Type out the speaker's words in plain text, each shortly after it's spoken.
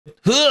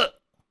Huh.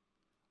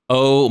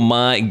 Oh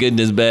my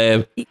goodness,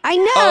 babe. I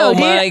know, Oh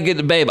dude. my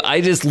goodness, babe.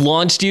 I just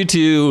launched you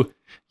to,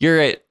 you're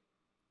at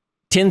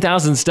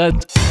 10,000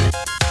 studs.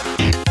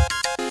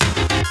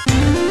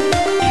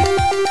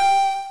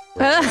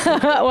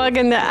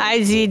 Welcome to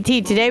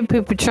IGT. Today,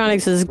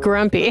 Poopatronics is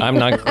grumpy. I'm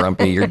not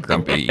grumpy, you're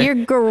grumpy. You're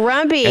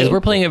grumpy. As we're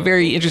playing a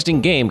very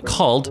interesting game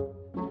called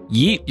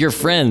Yeet Your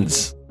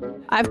Friends.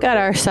 I've got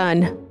our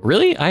son.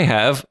 Really? I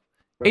have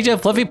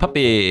Agent Fluffy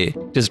Puppy.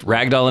 Just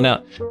ragdolling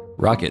out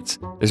rockets.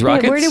 There's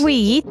rockets. Wait, where do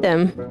we yeet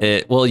them?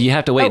 Well, you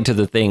have to wait until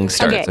the thing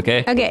starts,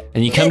 okay? Okay.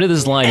 And you come to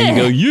this line and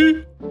you go,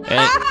 yeet.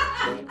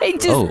 They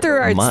just threw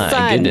our my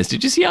son. goodness.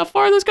 Did you see how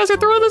far those guys are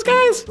throwing those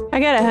guys? I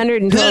got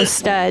 112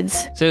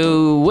 studs.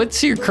 So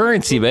what's your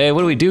currency, babe?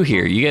 What do we do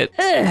here? You get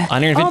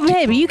 150. Oh,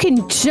 babe, you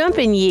can jump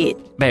and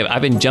yeet. Babe,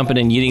 I've been jumping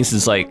and yeeting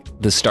since like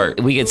the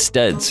start. We get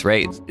studs,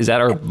 right? Is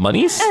that our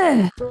monies?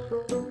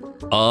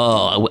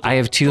 Oh, I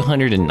have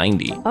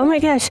 290. Oh my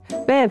gosh,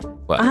 babe,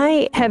 What?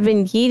 I have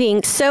been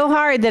yeeting so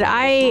hard that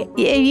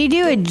if you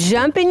do a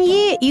jump and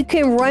yeet, you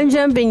can run,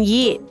 jump, and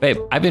yeet. Babe,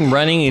 I've been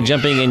running and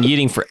jumping and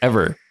yeeting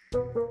forever.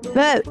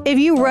 But if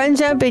you run,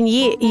 jump, and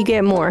yeet, you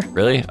get more.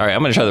 Really? All right,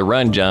 I'm gonna try the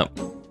run jump.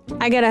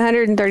 I got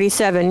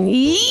 137.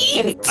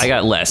 Yeet! I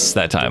got less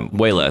that time,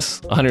 way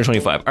less,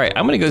 125. All right,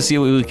 I'm gonna go see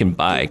what we can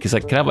buy. Cause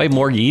like, can I buy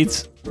more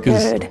yeets?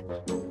 Good.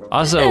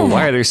 Also,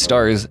 why are there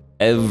stars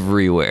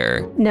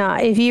everywhere? Nah,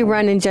 if you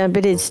run and jump,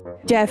 it is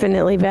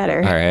definitely better.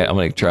 All right, I'm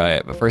gonna try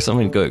it. But first, I'm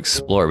gonna go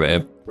explore,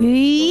 babe.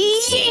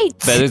 Yeet!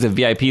 Babe, there's a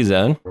VIP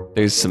zone.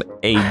 There's some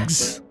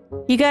eggs.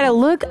 You gotta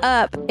look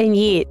up and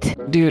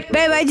yeet. Dude.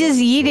 Babe, I just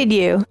yeeted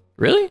you.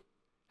 Really?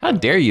 How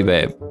dare you,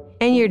 babe?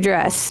 And your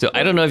dress. So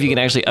I don't know if you can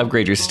actually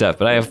upgrade your stuff,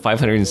 but I have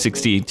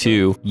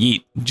 562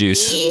 yeet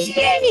juice.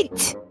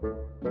 Yeet!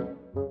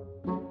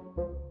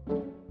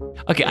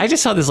 Okay, I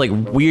just saw this like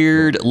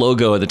weird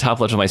logo at the top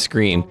left of my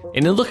screen,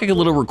 and it looked like a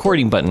little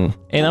recording button.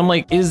 And I'm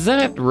like, is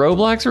that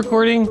Roblox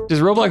recording? Does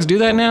Roblox do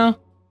that now?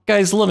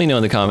 Guys, let me know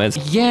in the comments.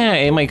 Yeah,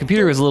 and my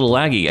computer was a little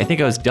laggy. I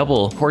think I was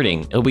double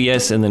recording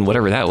OBS and then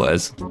whatever that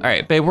was. All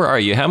right, babe, where are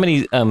you? How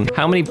many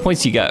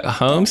points you got?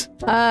 Homes?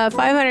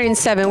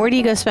 507. Where do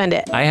you go spend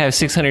it? I have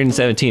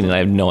 617 and I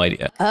have no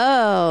idea.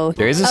 Oh.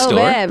 There is a store?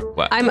 Babe,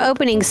 What? I'm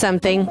opening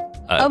something.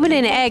 Open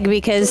an egg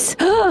because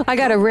I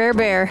got a rare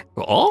bear.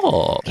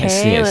 Oh, I see,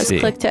 Okay, I let's see.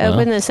 click to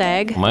open this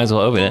egg. Might as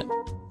well open it.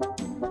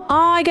 Oh,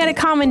 I got a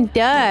common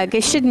duck.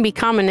 It shouldn't be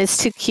common. It's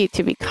too cute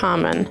to be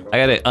common. I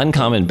got an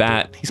uncommon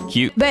bat. He's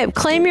cute. Babe,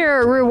 claim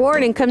your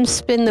reward and come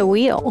spin the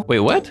wheel.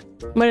 Wait, what?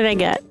 What did I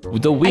get?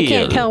 The wheel. I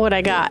can't tell what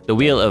I got. The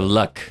wheel of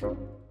luck.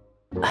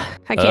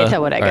 I can't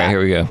tell what I got. All right,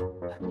 here we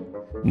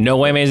go. No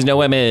whammies, no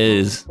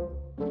whammies.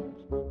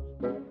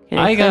 Can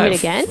I claim got it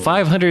again?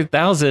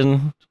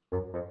 500,000.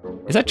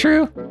 Is that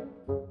true?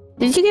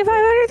 Did you get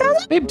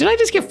 500,000? Babe, did I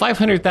just get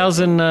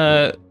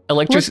 500,000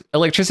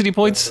 electricity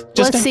points?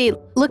 Let's see.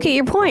 Look at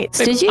your points.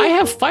 Babe, Did you? I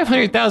have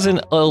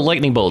 500,000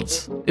 lightning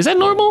bolts. Is that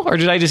normal, or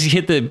did I just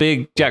hit the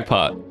big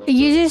jackpot?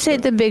 You just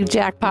hit the big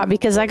jackpot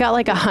because I got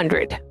like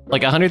 100.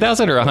 Like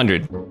 100,000 or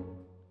 100?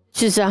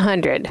 Just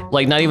 100.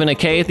 Like not even a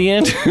K at the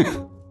end?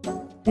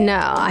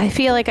 No, I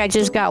feel like I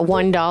just got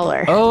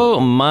 $1. Oh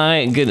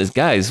my goodness,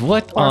 guys,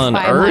 what Or on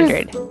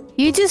 500. earth?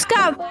 You just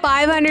got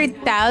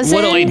 500,000?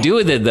 What do I do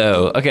with it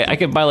though? Okay, I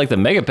could buy like the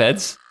mega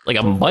pets, like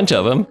a bunch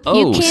of them.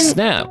 Oh,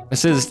 snap. It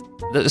says,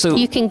 so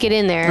You can get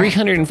in there.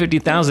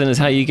 350,000 is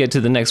how you get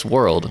to the next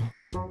world.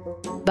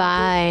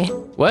 Bye.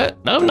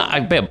 What? No, I'm not. I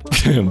bet.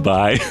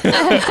 Bye.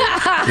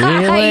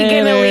 How you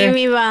gonna leave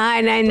me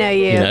behind? I know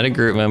you. You're not a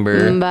group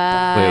member.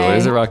 Bye. Wait, what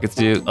does the rockets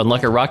do?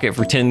 Unlock a rocket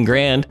for 10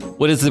 grand.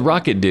 What does the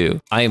rocket do?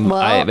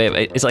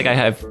 It's like I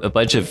have a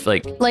bunch of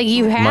like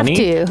you have money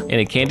to. in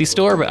a candy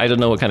store, but I don't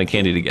know what kind of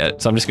candy to get.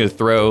 So I'm just gonna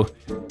throw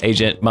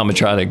Agent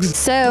Mamatronics.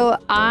 So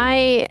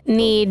I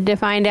need to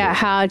find out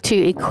how to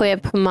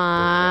equip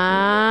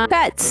my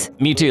pets.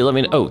 Me too. Let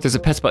me know. Oh, there's a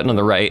pets button on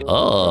the right.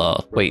 Oh,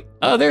 wait.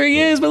 Oh, there he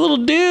is, my little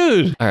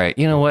dude. All right,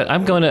 you know what? I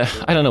don't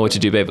know what to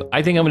do, babe.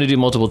 I think I'm gonna do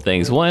multiple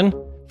things. One,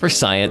 for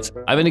science,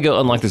 I'm gonna go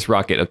unlock this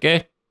rocket,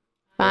 okay?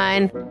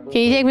 Fine. Can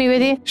you take me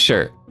with you?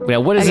 Sure.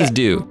 Now, what does this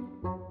do?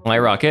 My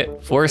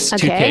rocket, force,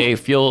 2K,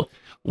 fuel.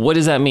 What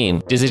does that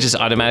mean? Does it just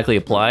automatically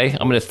apply?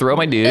 I'm gonna throw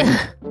my dude.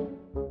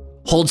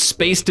 Hold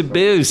space to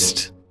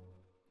boost.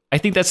 I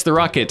think that's the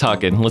rocket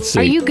talking. Let's see.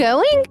 Are you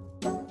going?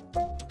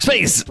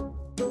 Space!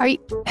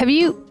 Have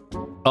you?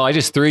 Oh, I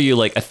just threw you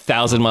like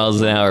 1,000 miles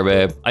an hour,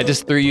 babe. I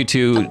just threw you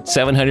to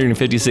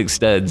 756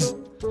 studs.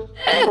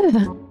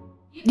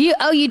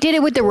 You did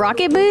it with the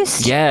rocket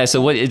boost? Yeah, so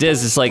what it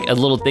does is like a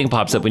little thing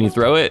pops up when you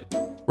throw it,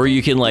 where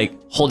you can like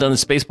hold down the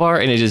space bar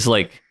and it just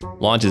like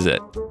launches it.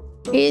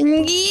 I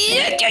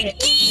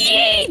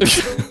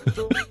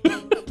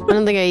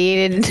don't think I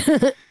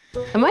yeeted.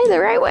 Am I the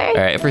right way? All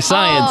right, for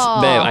science,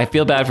 Oh. babe, I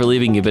feel bad for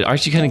leaving you, but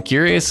aren't you kind of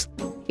curious?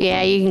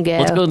 Yeah, you can go.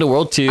 Let's go into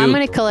World 2. I'm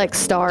gonna collect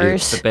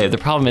stars. Dude, but babe, the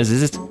problem is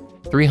it's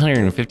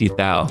 350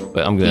 thou,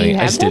 but I'm going.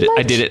 I just did it.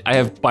 I did it. I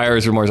have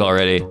buyer's remorse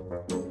already.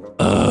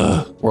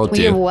 World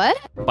 2. You have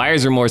what?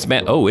 Buyer's remorse,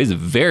 man. Oh, it's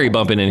very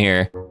bumping in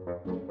here.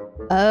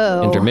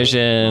 Oh.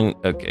 Intermission.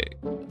 Okay.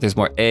 There's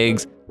more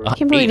eggs.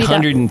 Can't believe you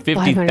got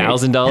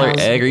 $850,000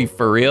 egg. Are you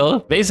for real?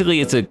 Basically,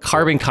 it's a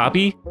carbon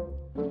copy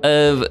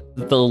of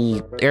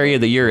the area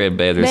that you're in,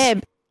 babe.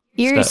 Babe,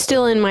 you're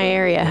still in my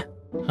area.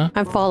 Huh?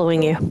 I'm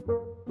following you.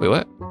 Wait,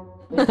 what?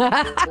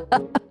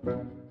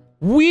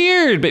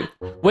 Weird, babe.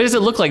 What does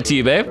it look like to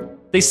you, babe?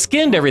 They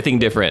skinned everything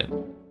different.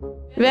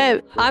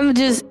 Babe,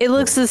 it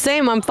looks the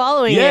same. I'm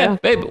following you. Yeah,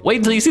 babe, wait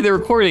until you see the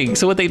recording.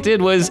 So what they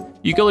did was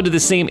you go into the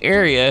same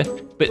area,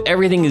 but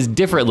everything is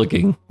different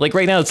looking. Like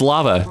right now it's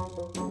lava.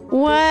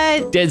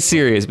 What? Dead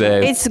serious,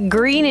 babe. It's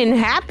green and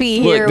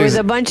happy here with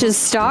a bunch of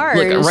stars.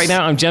 Look, right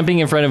now I'm jumping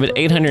in front of an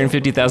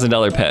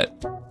 $850,000 pet.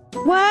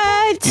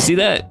 What? You see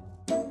that?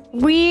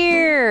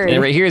 Weird.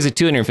 And right here is a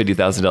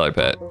 $250,000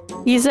 pet.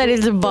 You said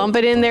it's a bump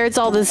it in there. It's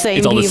all the same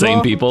people. It's all the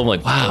same people. I'm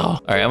like, wow.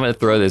 All right, I'm gonna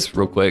throw this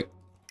real quick.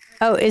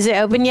 Oh, is it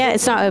open yet?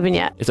 It's not open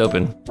yet. It's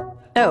open.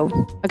 Oh,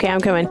 okay, I'm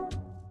coming.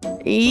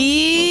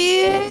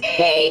 Yeet.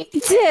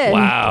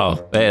 Wow,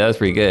 hey, that's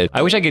pretty good.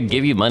 I wish I could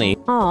give you money.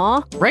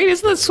 Aw. Right,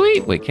 isn't that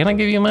sweet? Wait, can I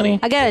give you money?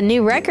 I got a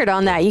new record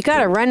on that. You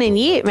gotta run and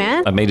yeet,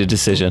 man. I made a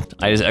decision.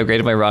 I just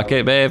upgraded my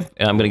rocket, babe,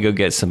 and I'm gonna go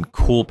get some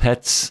cool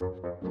pets.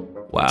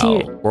 Wow,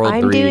 Dude, World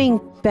I'm 3. doing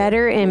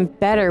better and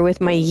better with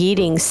my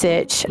yeeting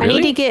sitch. Really? I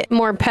need to get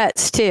more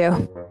pets too.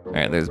 All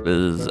right, there's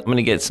Biz. I'm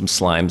gonna get some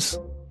slimes.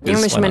 How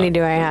much money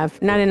do I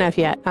have? Not enough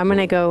yet. I'm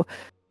gonna go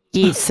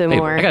yeet some Babe,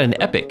 more. I got an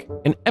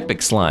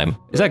epic slime.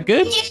 Is that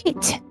good?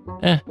 Yeet.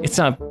 It's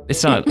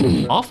not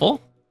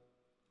awful.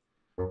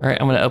 All right,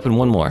 I'm gonna open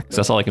one more because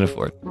that's all I can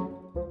afford.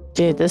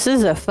 Dude, this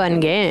is a fun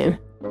game.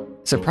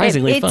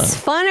 Surprisingly fun. It's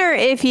funner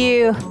if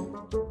you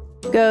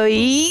go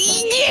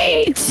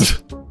yeet.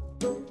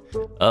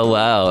 Oh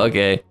wow,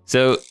 okay.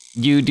 So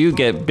you do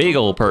get big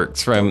ol'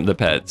 perks from the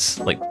pets,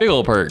 like big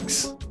ol'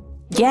 perks.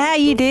 Yeah,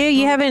 you do.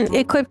 You haven't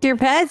equipped your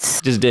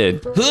pets? Just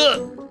did.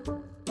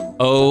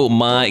 Oh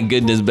my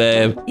goodness,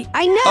 babe.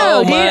 I know,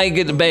 Oh dude. my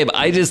goodness, babe.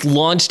 I just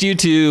launched you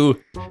to,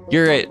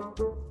 you're at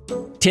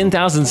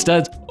 10,000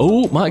 studs.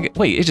 Oh my,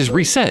 wait, it just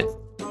reset.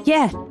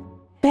 Yeah.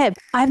 Babe,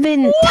 I've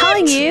been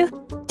telling you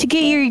to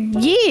get your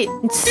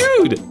yeets.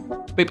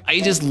 Dude, babe,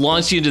 I just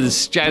launched you into the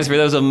stratosphere.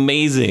 That was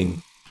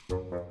amazing.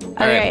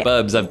 All right,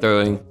 Bubs, I'm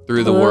throwing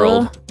through the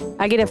world.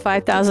 I get a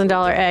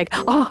 $5,000 egg.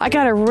 Oh, I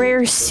got a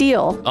rare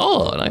seal.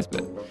 Oh, nice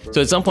bit.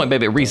 So at some point,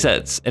 babe, it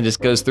resets and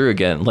just goes through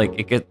again. Like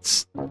it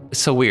gets it's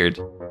so weird.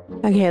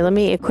 Okay, let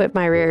me equip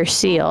my rare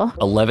seal.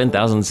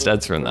 11,000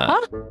 studs from that.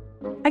 Huh?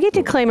 I get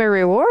to claim a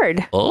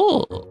reward.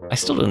 Oh, I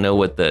still don't know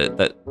what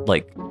that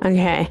like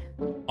Okay.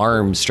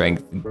 arm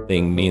strength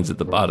thing means at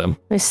the bottom.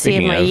 Let's see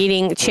if my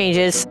eating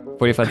changes.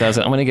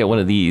 45,000. I'm gonna get one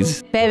of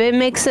these. Babe, it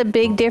makes a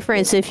big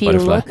difference if you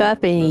Butterfly. look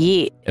up and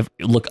yeet. If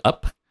you look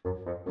up,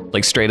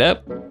 like straight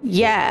up.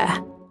 Yeah.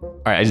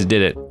 All right, I just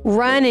did it.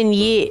 Run and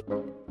yeet.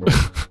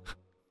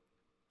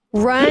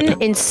 Run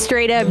and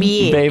straight up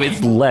yeet. Babe,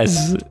 it's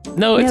less.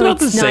 No, it's No, not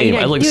the it's not. same. You're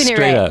I not look doing it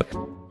straight right. up.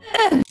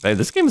 Babe,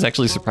 this game is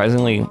actually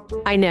surprisingly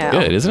I know.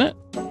 good, isn't it?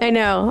 I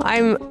know.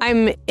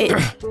 I'm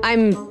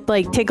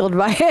like tickled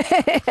by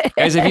it.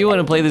 Guys, if you want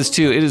to play this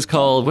too, it is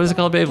called, what is it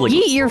called, babe? Like,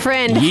 Yeet your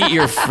friend. Yeet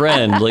your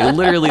friend. Like,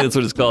 literally, that's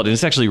what it's called. And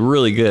it's actually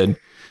really good.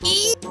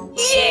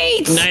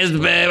 Yeet. Nice,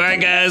 babe. All right,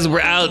 guys,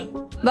 we're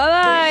out.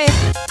 Bye-bye.